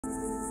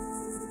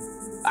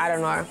I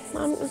don't know.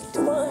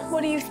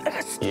 What do you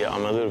think? Yeah,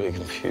 I'm a little bit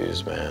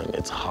confused, man.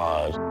 It's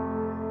hard.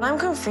 I'm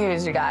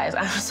confused, you guys.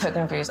 I'm so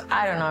confused.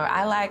 I don't know.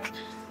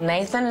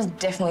 Nathan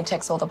definitely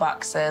ticks all the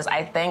boxes.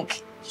 I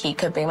think he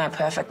could be my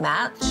perfect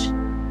match.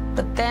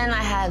 But then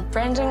I had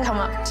Brendan come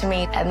up to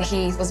me and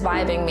he was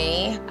vibing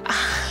me.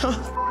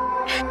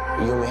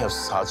 You and me have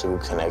such a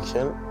good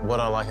connection. What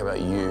I like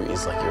about you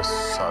is, like, you're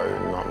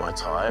so not my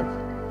type.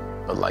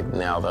 But, like,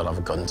 now that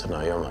I've gotten to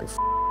know you, I'm like,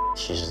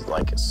 she's,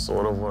 like,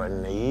 sort of what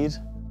I need.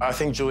 I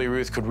think Julia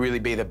Ruth could really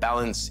be the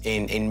balance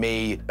in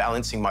me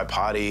balancing my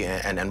party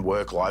and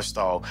work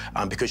lifestyle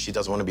because she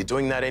doesn't want to be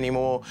doing that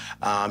anymore.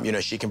 You know,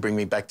 she can bring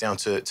me back down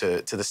to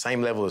the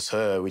same level as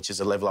her, which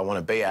is a level I want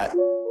to be at.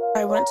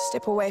 I wanted to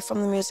step away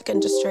from the music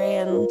industry,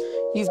 and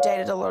you've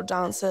dated a lot of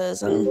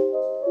dancers, and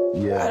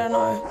I don't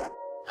know.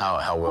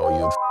 How well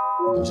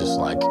you'd just,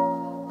 like,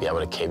 be able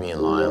to keep me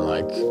in line,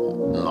 like,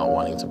 not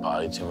wanting to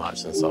party too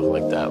much and stuff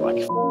like that. Like,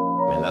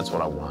 man, that's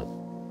what I want.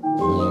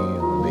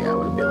 You be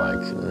able to be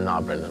like,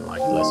 nah, Brendan, like,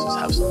 let's just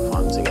have some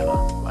fun together.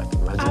 Like,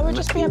 imagine. I would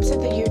just be upset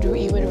that you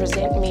would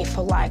resent me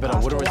for, like, but I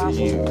wouldn't resent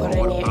you. But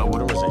I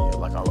wouldn't resent you.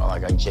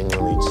 Like, I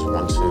genuinely just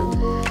want to,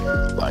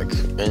 like,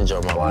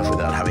 enjoy my life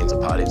without having to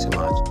party too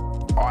much.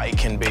 I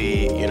can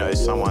be, you know,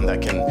 someone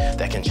that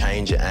can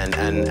change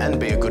and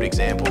be a good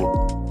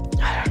example.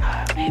 I don't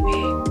know, maybe.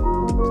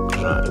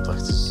 You know, like,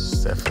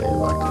 it's definitely,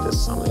 like, there's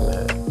something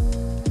there.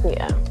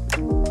 Yeah.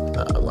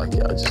 Like,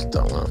 I just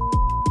don't want to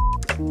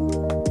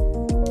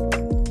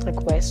like,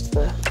 waste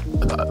the...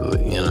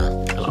 You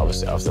know, and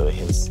obviously after the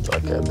hints,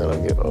 like, that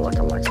I give, like,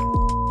 I'm like,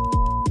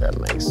 that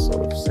makes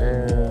sort of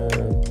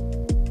sense.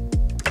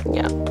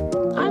 Yeah.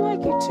 I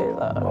like you too,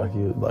 though.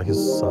 Like,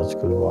 it's such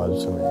good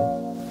vibes to me.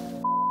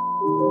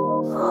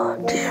 Oh,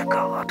 dear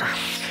God.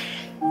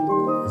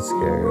 It's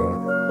scary,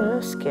 right?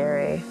 It's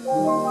scary.